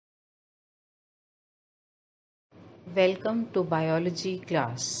Welcome to biology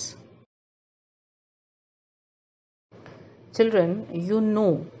class. Children, you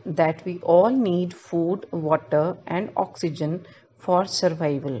know that we all need food, water and oxygen for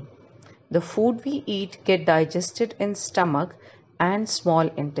survival. The food we eat get digested in stomach and small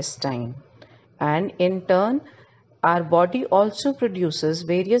intestine, and in turn our body also produces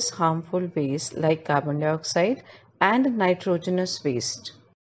various harmful waste like carbon dioxide and nitrogenous waste.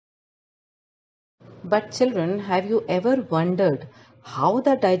 But children, have you ever wondered how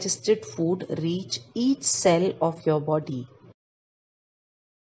the digested food reach each cell of your body?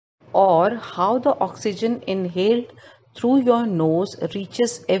 Or how the oxygen inhaled through your nose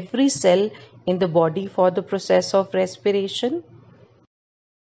reaches every cell in the body for the process of respiration?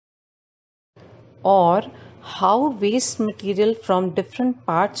 Or how waste material from different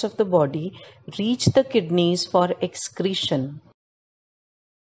parts of the body reach the kidneys for excretion?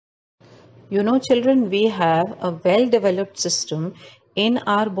 You know, children, we have a well developed system in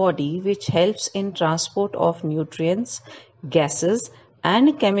our body which helps in transport of nutrients, gases,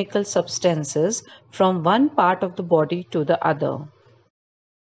 and chemical substances from one part of the body to the other.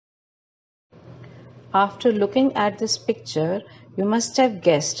 After looking at this picture, you must have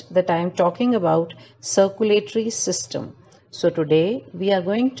guessed that I am talking about circulatory system. So today we are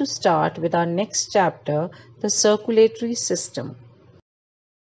going to start with our next chapter, the circulatory system.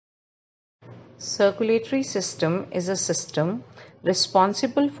 Circulatory system is a system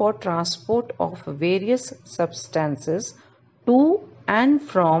responsible for transport of various substances to and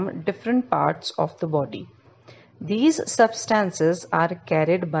from different parts of the body. These substances are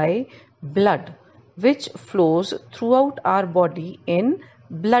carried by blood, which flows throughout our body in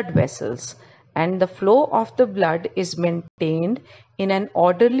blood vessels, and the flow of the blood is maintained in an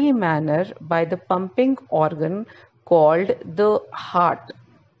orderly manner by the pumping organ called the heart.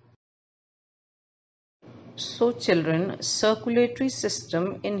 So children, circulatory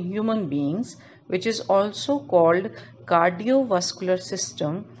system in human beings, which is also called cardiovascular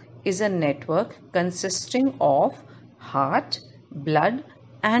system, is a network consisting of heart, blood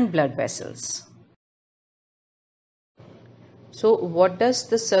and blood vessels. So what does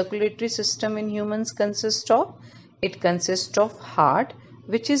the circulatory system in humans consist of? It consists of heart,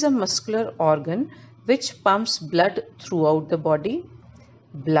 which is a muscular organ which pumps blood throughout the body,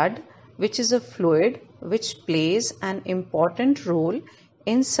 blood, which is a fluid which plays an important role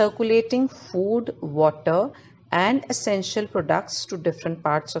in circulating food, water, and essential products to different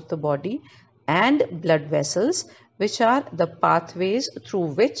parts of the body, and blood vessels, which are the pathways through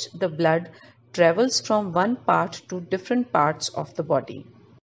which the blood travels from one part to different parts of the body.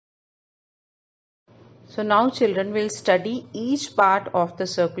 So now children will study each part of the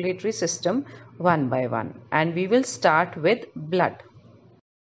circulatory system one by one, and we will start with blood.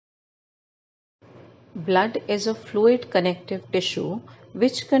 Blood is a fluid connective tissue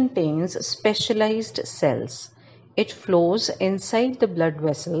which contains specialized cells. It flows inside the blood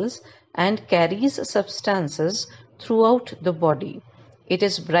vessels and carries substances throughout the body. It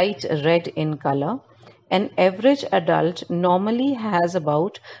is bright red in color. An average adult normally has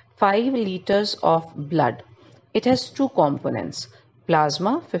about 5 liters of blood. It has two components: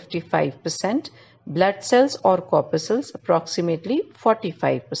 plasma 55%, blood cells or corpuscles approximately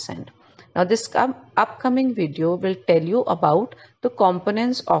 45%. Now this upcoming video will tell you about the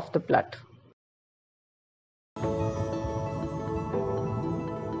components of the blood.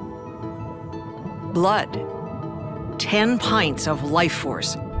 Blood. 10 pints of life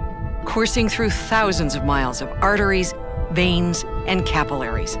force, coursing through thousands of miles of arteries, veins, and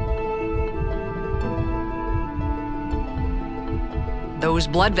capillaries. Those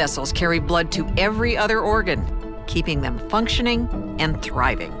blood vessels carry blood to every other organ, keeping them functioning and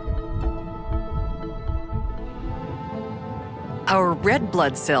thriving. Our red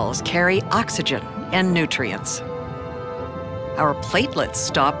blood cells carry oxygen and nutrients. Our platelets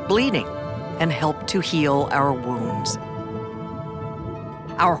stop bleeding and help to heal our wounds.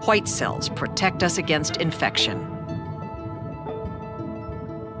 Our white cells protect us against infection.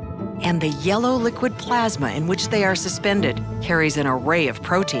 And the yellow liquid plasma in which they are suspended carries an array of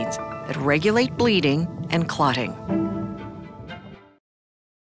proteins that regulate bleeding and clotting.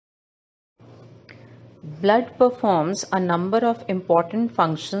 Blood performs a number of important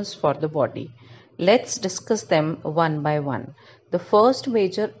functions for the body. Let's discuss them one by one. The first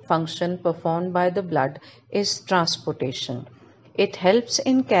major function performed by the blood is transportation. It helps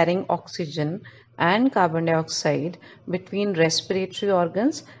in carrying oxygen and carbon dioxide between respiratory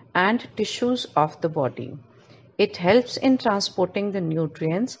organs and tissues of the body. It helps in transporting the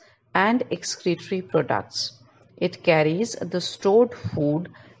nutrients and excretory products. It carries the stored food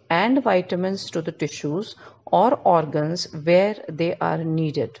and vitamins to the tissues or organs where they are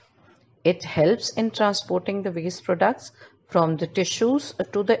needed. It helps in transporting the waste products from the tissues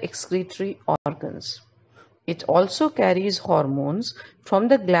to the excretory organs. It also carries hormones from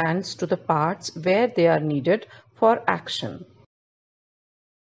the glands to the parts where they are needed for action.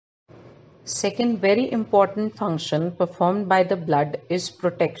 Second very important function performed by the blood is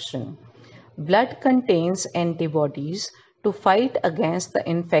protection. Blood contains antibodies to fight against the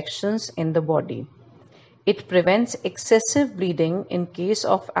infections in the body. It prevents excessive bleeding in case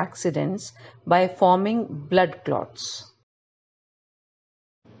of accidents by forming blood clots.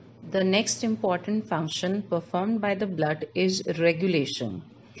 The next important function performed by the blood is regulation.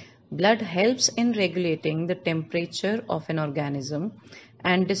 Blood helps in regulating the temperature of an organism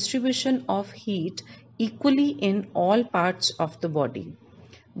and distribution of heat equally in all parts of the body.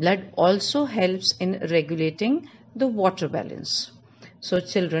 Blood also helps in regulating the water balance. So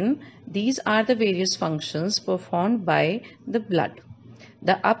children, these are the various functions performed by the blood.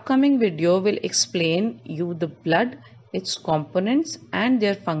 The upcoming video will explain you the blood, its components and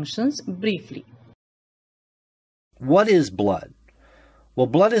their functions briefly. What is blood? Well,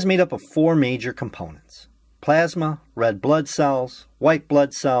 blood is made up of four major components: plasma, red blood cells, white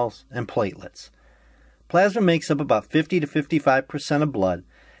blood cells, and platelets. Plasma makes up about 50 to 55% of blood,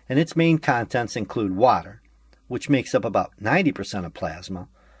 and its main contents include water, which makes up about 90% of plasma,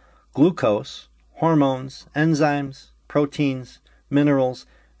 glucose, hormones, enzymes, proteins, minerals,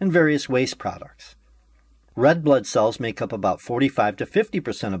 and various waste products. Red blood cells make up about 45 to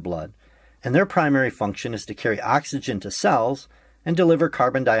 50% of blood, and their primary function is to carry oxygen to cells and deliver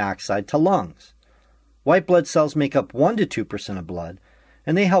carbon dioxide to lungs. White blood cells make up 1 to 2% of blood,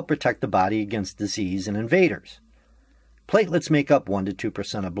 and they help protect the body against disease and invaders. Platelets make up 1 to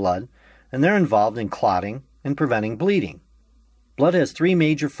 2% of blood, and they're involved in clotting and preventing bleeding. Blood has three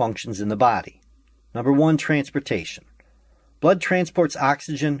major functions in the body. Number 1, transportation. Blood transports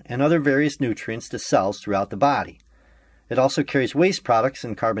oxygen and other various nutrients to cells throughout the body. It also carries waste products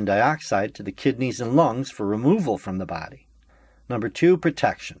and carbon dioxide to the kidneys and lungs for removal from the body. Number 2,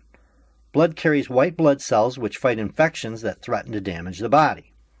 protection. Blood carries white blood cells which fight infections that threaten to damage the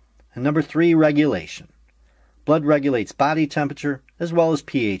body. And number 3, regulation. Blood regulates body temperature as well as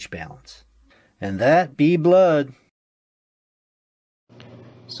pH balance. And that be blood.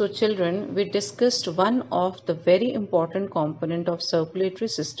 So children, we discussed one of the very important component of circulatory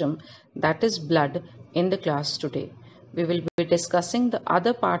system, that is blood, in the class today. We will be discussing the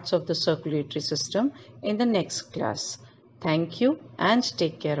other parts of the circulatory system in the next class. Thank you and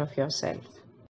take care of yourself.